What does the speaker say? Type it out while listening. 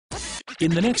In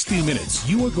the next few minutes,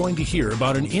 you are going to hear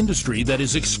about an industry that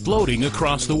is exploding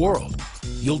across the world.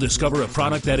 You'll discover a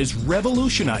product that is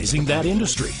revolutionizing that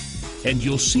industry. And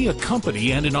you'll see a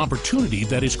company and an opportunity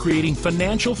that is creating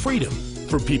financial freedom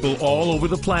for people all over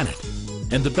the planet.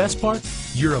 And the best part?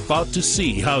 You're about to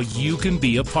see how you can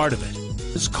be a part of it.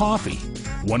 It's coffee,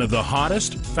 one of the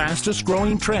hottest, fastest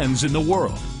growing trends in the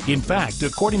world. In fact,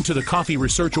 according to the Coffee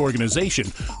Research Organization,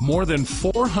 more than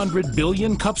 400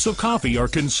 billion cups of coffee are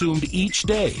consumed each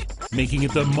day, making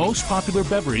it the most popular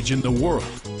beverage in the world.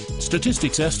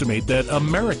 Statistics estimate that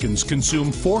Americans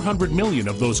consume 400 million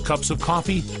of those cups of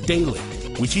coffee daily,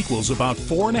 which equals about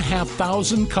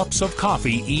 4,500 cups of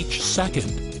coffee each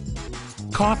second.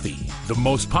 Coffee, the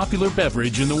most popular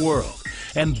beverage in the world.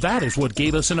 And that is what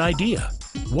gave us an idea.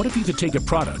 What if you could take a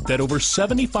product that over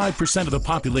 75% of the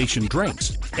population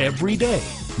drinks every day,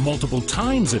 multiple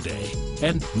times a day,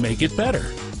 and make it better?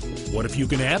 What if you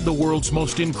can add the world's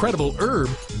most incredible herb,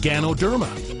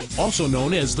 Ganoderma, also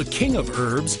known as the king of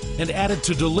herbs, and add it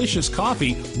to delicious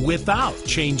coffee without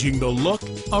changing the look,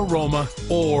 aroma,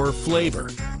 or flavor?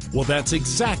 Well, that's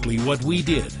exactly what we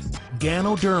did.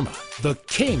 Ganoderma, the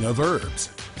king of herbs,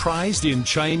 prized in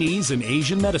Chinese and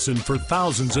Asian medicine for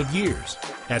thousands of years.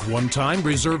 At one time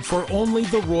reserved for only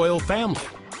the royal family.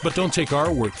 But don't take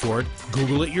our word for it,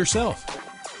 Google it yourself.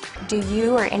 Do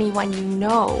you or anyone you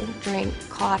know drink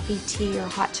coffee, tea, or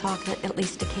hot chocolate at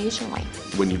least occasionally?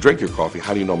 When you drink your coffee,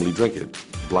 how do you normally drink it?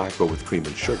 Black or with cream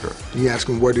and sugar? You ask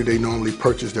them where do they normally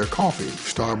purchase their coffee?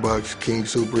 Starbucks, King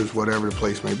Soopers, whatever the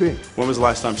place may be. When was the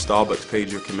last time Starbucks paid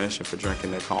you a commission for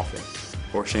drinking their coffee?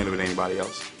 Or sharing it with anybody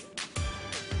else?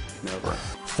 Never.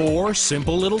 4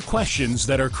 simple little questions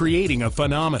that are creating a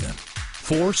phenomenon.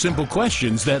 4 simple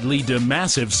questions that lead to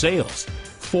massive sales.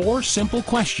 4 simple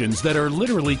questions that are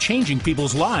literally changing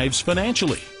people's lives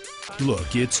financially.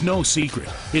 Look, it's no secret.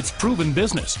 It's proven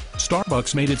business.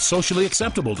 Starbucks made it socially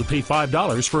acceptable to pay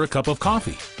 $5 for a cup of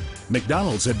coffee.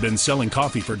 McDonald's had been selling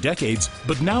coffee for decades,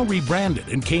 but now rebranded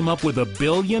and came up with a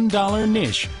billion-dollar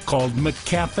niche called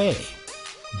McCafe.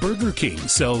 Burger King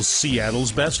sells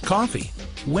Seattle's best coffee.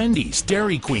 Wendy's,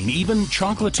 Dairy Queen, even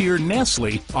chocolatier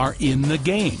Nestle are in the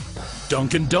game.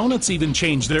 Dunkin' Donuts even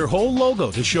changed their whole logo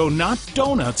to show not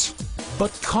donuts,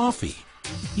 but coffee.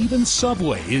 Even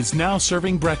Subway is now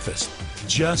serving breakfast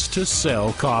just to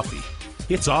sell coffee.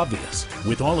 It's obvious.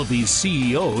 With all of these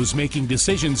CEOs making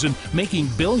decisions and making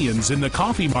billions in the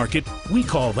coffee market, we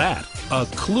call that a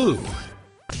clue.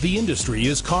 The industry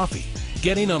is coffee,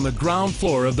 getting on the ground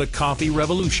floor of the coffee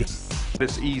revolution.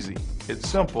 It's easy, it's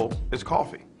simple, it's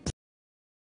coffee.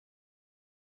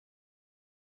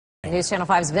 News Channel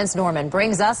 5's Vince Norman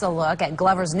brings us a look at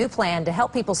Glover's new plan to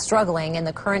help people struggling in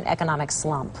the current economic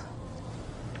slump.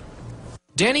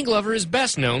 Danny Glover is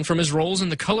best known from his roles in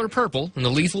The Color Purple and the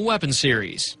Lethal Weapon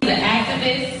series. He's an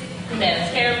activist,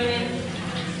 humanitarian,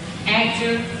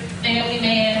 actor, family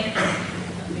man,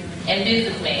 and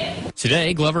businessman.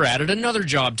 Today, Glover added another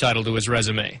job title to his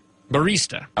resume,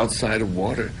 barista. Outside of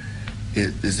water,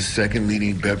 it is the second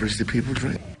leading beverage that people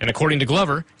drink. And according to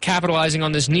Glover, capitalizing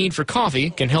on this need for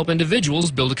coffee can help individuals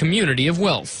build a community of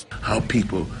wealth. How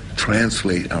people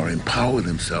translate or empower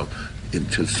themselves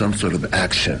into some sort of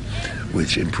action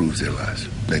which improves their lives,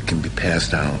 that can be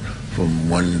passed down from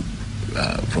one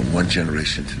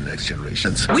generation to the next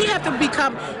generation. We have to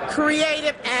become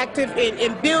creative, active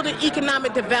in building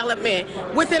economic development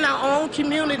within our own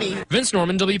community. Vince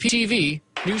Norman, WPTV,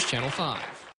 News Channel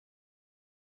 5.